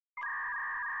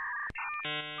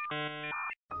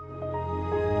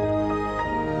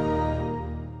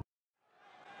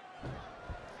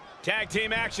Tag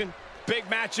team action. Big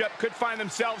matchup. Could find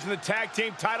themselves in the tag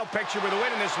team title picture with a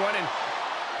win in this one. And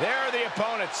there are the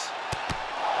opponents.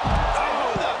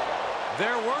 Oh,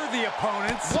 there were the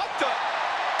opponents. What the?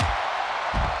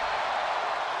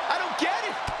 I don't get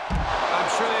it. I'm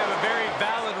sure they have a very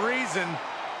valid reason.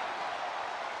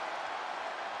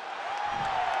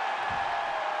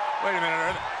 Wait a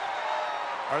minute.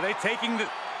 Are they taking the...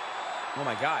 Oh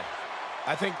my God.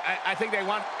 I think they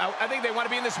want to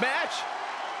be in this match.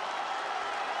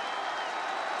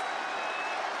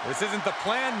 This isn't the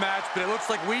planned match, but it looks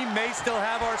like we may still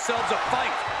have ourselves a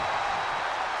fight.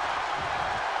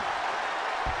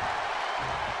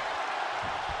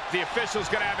 The official's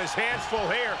going to have his hands full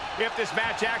here if this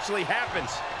match actually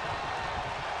happens.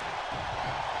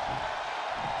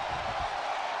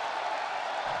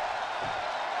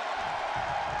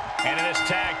 And in this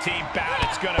tag team bout,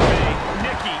 it's going to be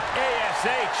Nikki,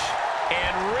 A.S.H,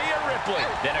 and Rhea Ripley.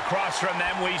 Then across from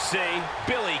them, we see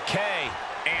Billie Kay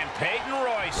and Payton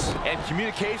Royce. And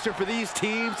communication for these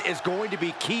teams is going to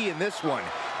be key in this one.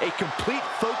 A complete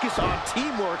focus on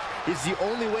teamwork is the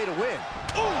only way to win.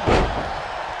 Ooh.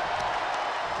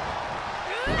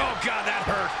 Oh, God, that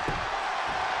hurt.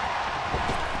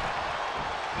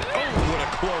 Oh, what a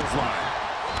clothesline.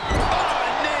 Oh,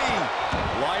 a knee.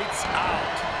 Lights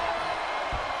out.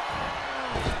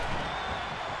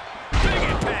 Big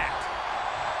impact.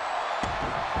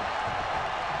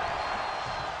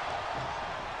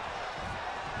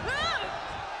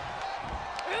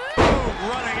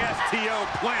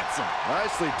 Plants him.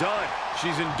 Nicely done.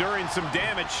 She's enduring some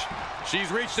damage.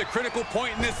 She's reached a critical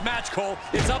point in this match, Cole.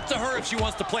 It's up to her if she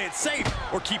wants to play it safe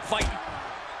or keep fighting.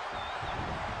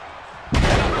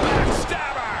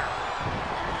 Backstabber!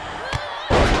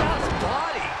 Cross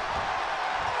body.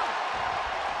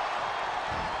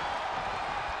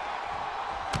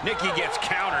 Nikki gets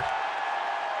countered.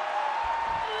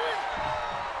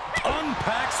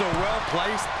 Unpacks a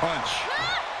well-placed punch.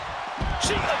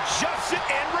 She adjusts it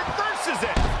and reverses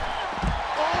it.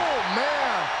 Oh,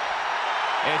 man.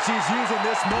 And she's using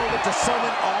this moment to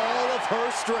summon all of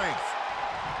her strength.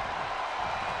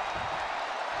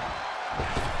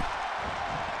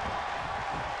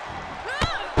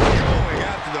 Going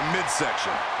after the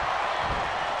midsection.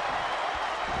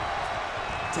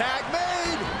 Tag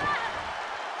made.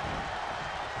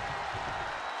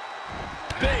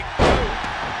 Big boot.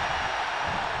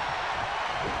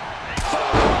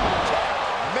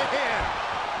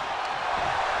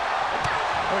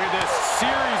 Look at this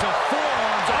series of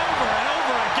forearms over and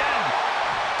over again.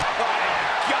 Oh, my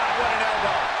God, what an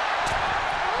elbow.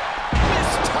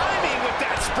 Missed timing with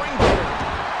that springboard.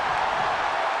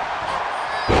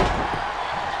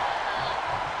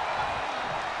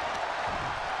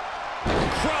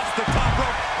 Across the top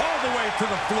rope, all the way to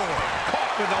the floor.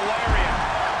 Caught with a lariat.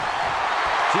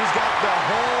 She's got the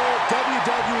whole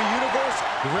WWE Universe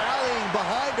rallying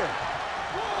behind her.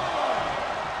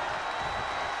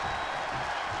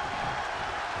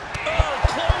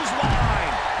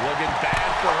 Looking bad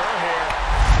for her here.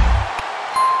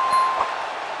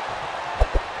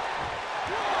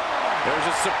 There's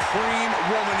a supreme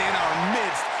woman in our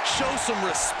midst. Show some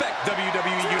respect,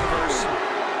 WWE Universe.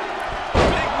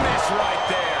 Big miss right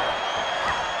there.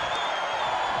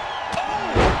 Oh!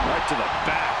 Right to the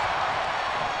back.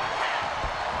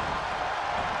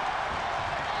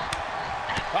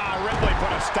 Ripley put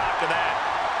a stop to that.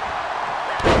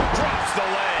 Drops the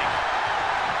leg.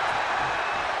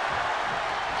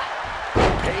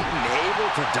 Payton able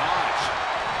to dodge.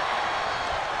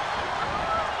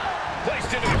 Placed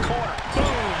into the corner.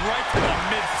 Boom, right to the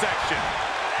midsection.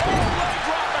 Leg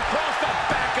drop across the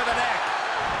back of the neck.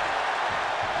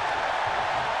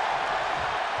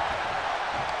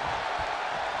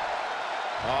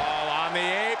 All on the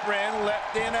apron,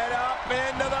 lifting it up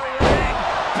into the ring.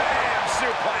 Bam,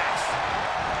 suplex.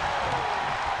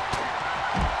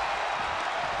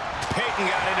 Payton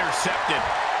got intercepted.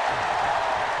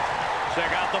 Check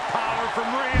out the power from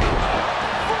Rhea.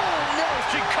 Oh, no,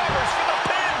 she covers for the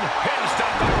pin. Pin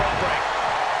stopped by rope break.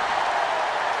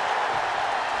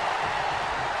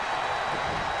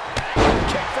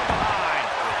 Kick from behind.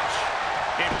 Ouch.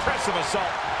 Impressive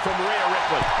assault from Rhea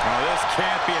Ripley. Oh, this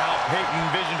can't be how Payton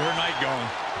envisioned her night going.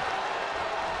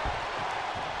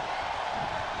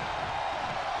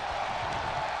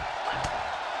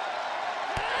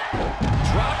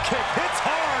 Drop kick hits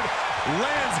hard,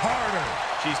 lands harder.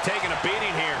 She's taking a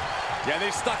beating here. Yeah,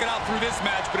 they stuck it out through this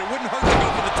match, but it wouldn't hurt to go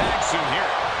for the tag soon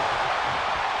here.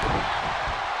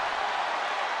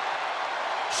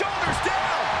 Shoulders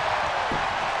down.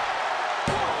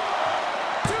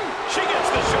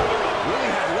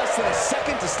 wasting a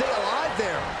second to stay alive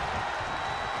there.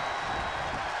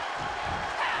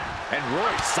 And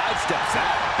Royce sidesteps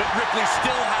that. But Ripley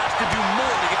still has to do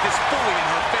more to get this fully in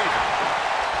her favor.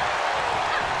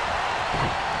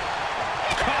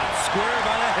 Caught square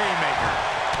by the haymaker.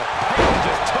 Payton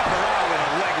just took her out with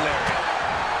a leg lariat.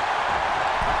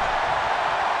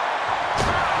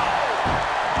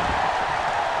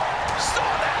 Saw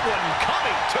that one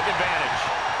coming, took advantage.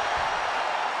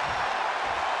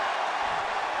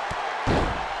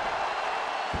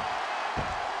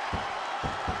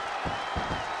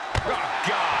 Oh,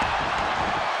 God.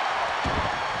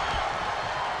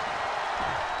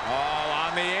 All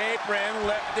on the apron,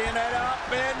 lifting it up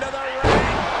into the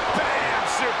ring. Bam!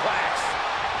 Suplex.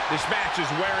 This match is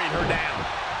wearing her down.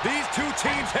 These two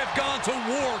teams have gone to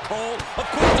war, Cole. Of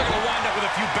course they're going to wind up with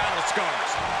a few battle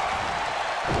scars.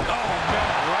 Oh,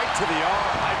 man, right to the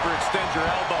arm. Hyperextend your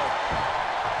elbow.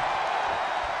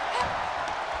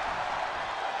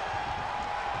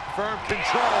 Firm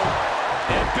control.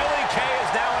 And Billie Kay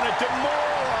is now in a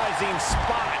demoralizing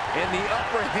spot. And the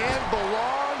upper hand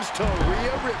belongs to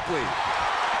Rhea Ripley.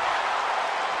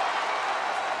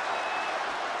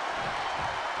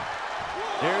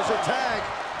 Here's a tag.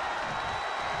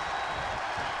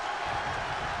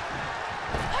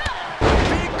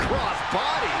 Big cross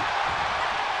body.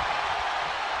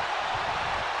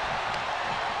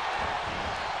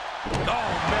 Oh,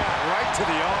 man, right to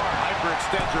the arm.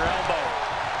 Hyperextend your elbow.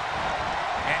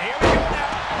 And here we go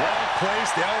now.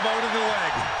 Well-placed elbow to the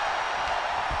leg.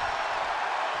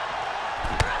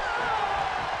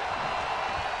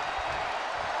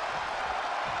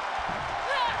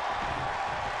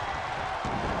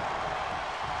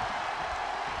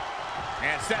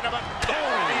 And set him up. Oh,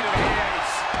 knee to the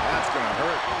face. That's going to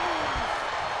hurt.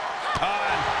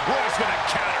 Royce going to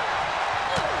counter.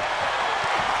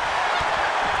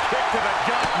 Kick to the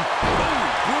gut. Ooh,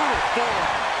 brutal form.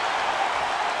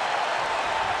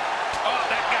 Oh,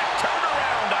 that got turned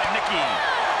around on Nikki.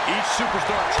 Each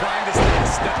superstar trying to stay a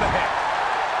step ahead.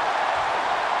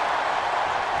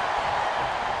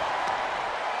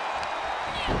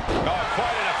 Oh,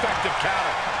 quite an effective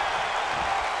counter.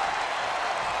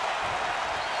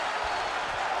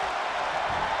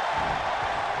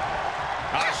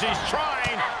 She's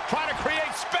trying to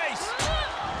create space.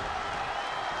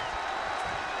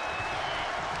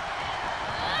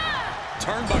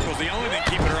 Turnbuckle's the only thing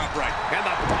keeping her upright. And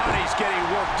the body's getting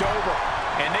worked over.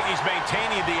 And Nikki's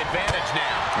maintaining the advantage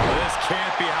now. Well, this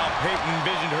can't be how Payton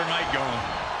envisioned her night going.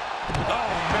 Oh,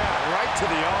 man, right to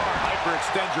the arm.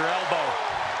 Hyperextend your elbow.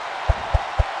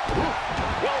 Ooh,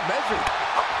 well measured.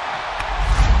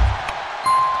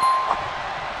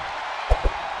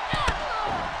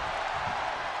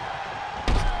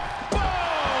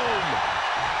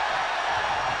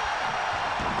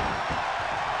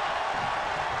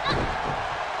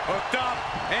 Hooked up,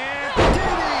 and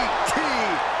DDT!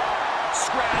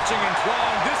 Scratching and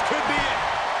clawing, this could be it.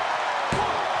 1,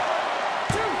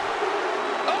 2.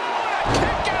 Oh, a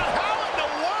kick out. How in the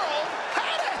world?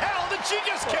 How the hell did she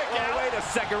just kick out? Wait a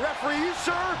second, referee, you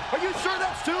sure? Are you sure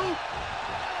that's two?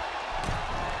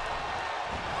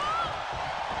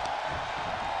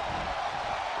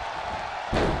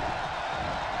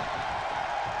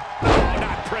 Oh,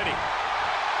 not pretty.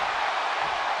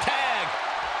 Tag.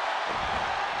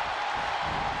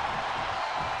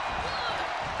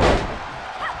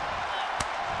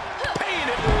 Paying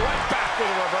it right back with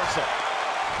a reversal.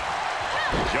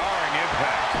 Jarring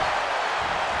impact.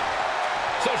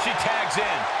 So she tags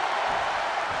in.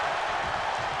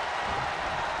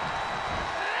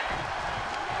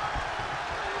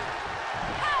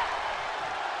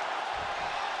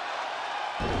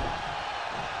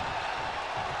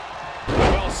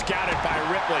 Well scouted by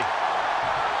Ripley.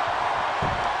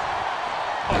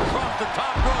 Across the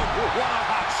top rope, what a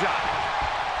hot shot.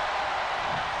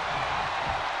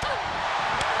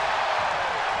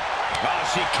 Oh,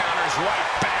 she counters right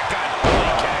back on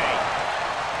Billie Kay.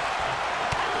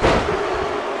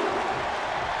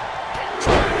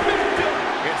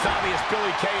 It's obvious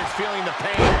Billie Kay is feeling the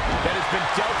pain that has been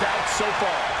dealt out so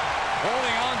far.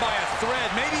 Holding on by a thread,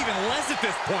 maybe even less at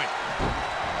this point.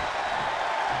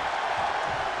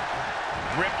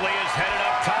 Ripley is headed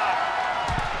up top.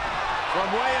 From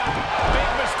way up.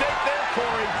 Big mistake there,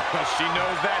 Corey. But she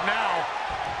knows that now.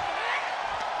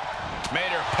 Made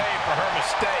her pay for her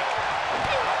mistake.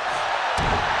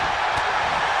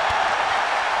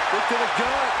 Look to the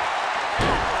gut.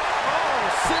 Oh,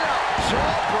 sit out.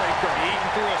 Jawbreaker. Eating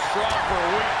through a straw for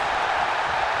a week.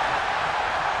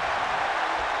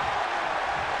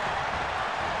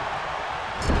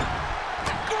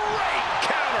 Great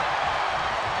counter.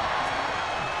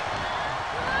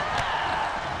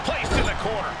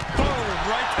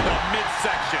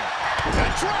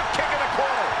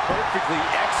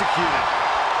 executed.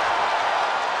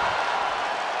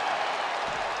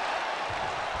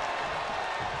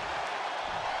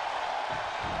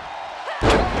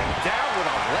 Coming down with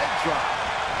a leg drop.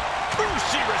 Ooh,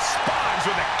 she responds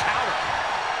with a counter.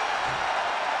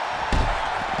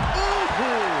 Ooh.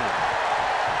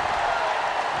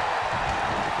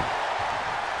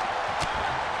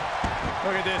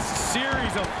 Look at this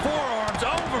series of forearms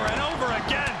over and over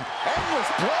again. Endless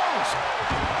blows.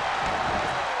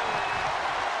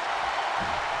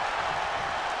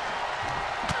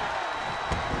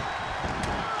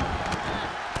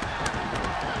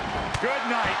 Good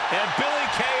night. And Billie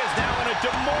Kay is now in a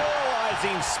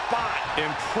demoralizing spot.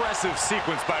 Impressive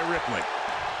sequence by Ripley.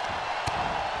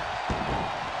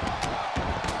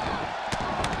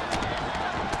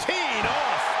 Teed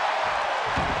off.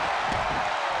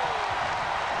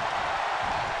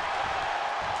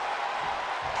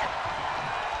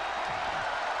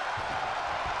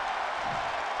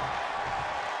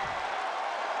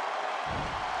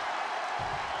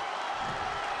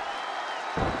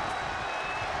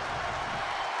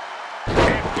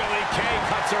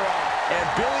 Her off. And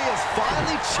Billie is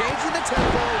finally changing the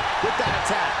tempo with that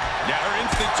attack. Yeah, her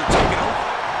instincts are taking over.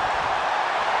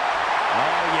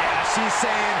 Oh, yeah, she's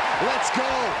saying, let's go,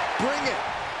 bring it.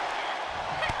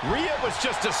 Rhea was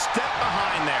just a step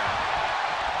behind there.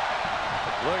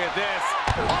 Look at this.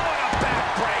 Oh, and a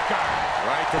backbreaker.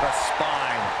 Right to the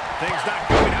spine. Things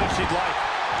not going how she'd like.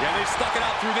 Yeah, they stuck it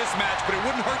out through this match, but it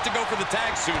wouldn't hurt to go for the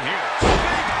tag soon here.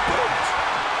 Big boot.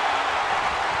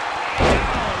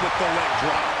 Down with the leg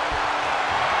drop.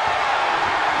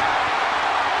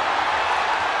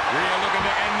 Rhea looking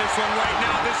to end this one right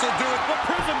now. This will do it. The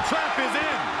prison trap is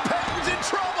in. Payton's in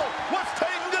trouble. What's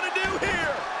Payton gonna do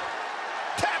here?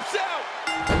 Taps out.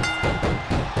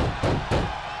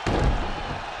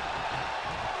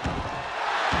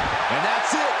 And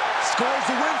that's it. Scores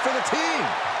the win for the team.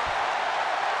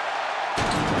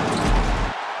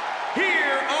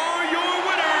 Here are your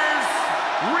winners,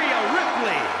 Rhea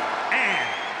Ripley and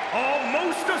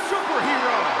almost a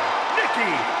superhero, Nikki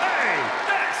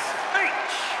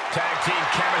A.S.H. Tag team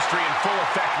chemistry in full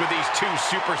effect with these two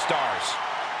superstars.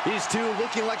 These two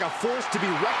looking like a force to be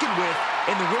reckoned with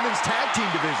in the women's tag team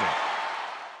division.